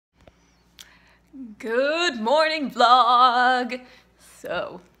Good morning, vlog!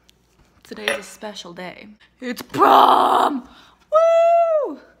 So, today's a special day. It's prom!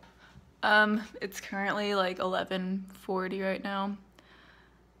 Woo! It's currently like 11:40 right now.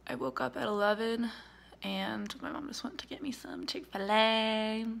 I woke up at 11 and my mom just went to get me some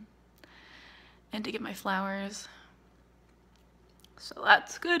Chick-fil-A and to get my flowers. So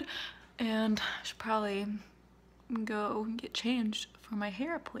that's good. And I should probably go get changed for my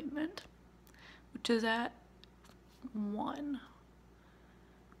hair appointment, which is at 1.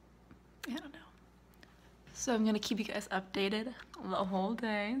 I don't know. So I'm gonna keep you guys updated the whole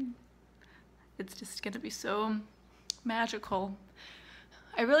day. It's just gonna be so magical.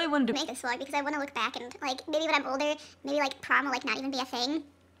 I really wanted to make this vlog because I want to look back and like maybe when I'm older, maybe like prom will like not even be a thing.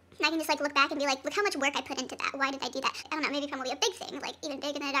 And I can just like look back and be like, look how much work I put into that. Why did I do that? I don't know, maybe prom will be a big thing, like even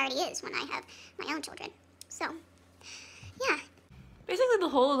bigger than it already is when I have my own children. So, yeah. Basically the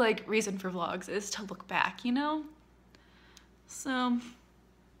whole like reason for vlogs is to look back, you know? So,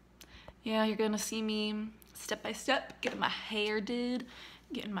 yeah, you're gonna see me step by step, getting my hair did,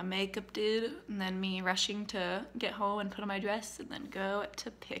 getting my makeup did, and then me rushing to get home and put on my dress and then go to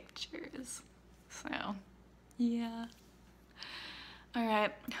pictures. So, yeah.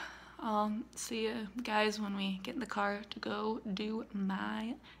 Alright, I'll see you guys when we get in the car to go do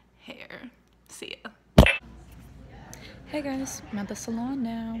my hair. See ya. Hey guys, I'm at the salon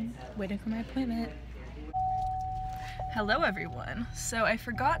now, waiting for my appointment. Hello everyone. So I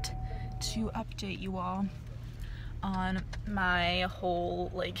forgot to update you all on my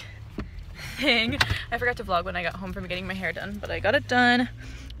whole like thing. I forgot to vlog when I got home from getting my hair done, but I got it done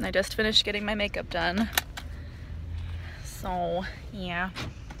and I just finished getting my makeup done. So yeah,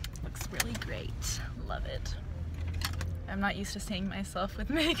 looks really great. Love it. I'm not used to seeing myself with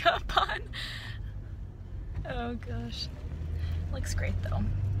makeup on. Oh gosh, looks great though.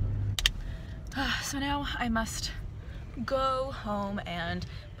 So now I must go home and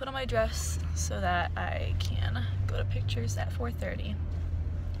put on my dress so that I can go to pictures at 4:30.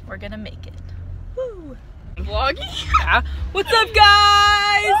 We're gonna make it. Woo! Vlogging? Yeah. What's up,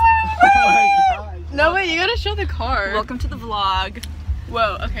 guys? Oh my gosh. No, wait, you gotta show the car. Welcome to the vlog.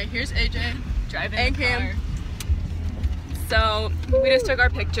 Whoa, okay, here's AJ. Driving and the Cam. car. So we just took our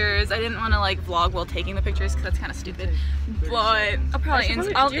pictures. I didn't want to like vlog while taking the pictures because that's kind of stupid. But I'll probably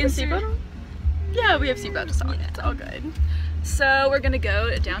insert. Yeah, we have seatbelts on. It's all good. So we're gonna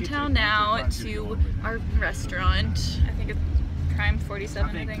go downtown now to our restaurant. I think it's Prime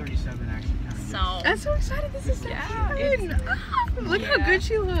 47. I think 37 actually. So I'm so excited. This is so fun. Look how yeah. good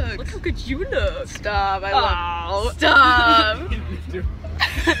she looks. Look how good you look. Stop. I love. Oh. Stop.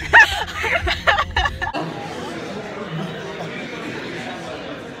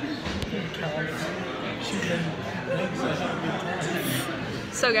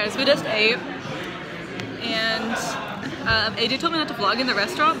 So guys, we just ate, and AJ told me not to vlog in the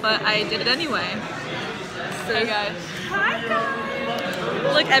restaurant, but I did it anyway. So hey guys. Hi guys.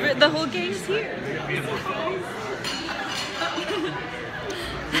 Look, the whole gang's here.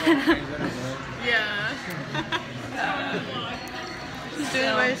 Yeah. She's doing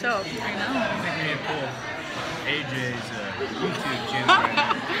it by herself. I know. Making me pull AJ's YouTube channel.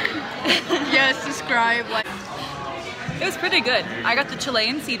 Yes, subscribe, like. It was pretty good. I got the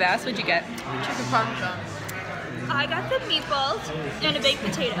Chilean sea bass. What'd you get? Chicken parmesan. I got the meatballs and a baked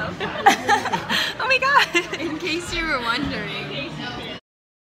potato. Oh my god! In case you were wondering.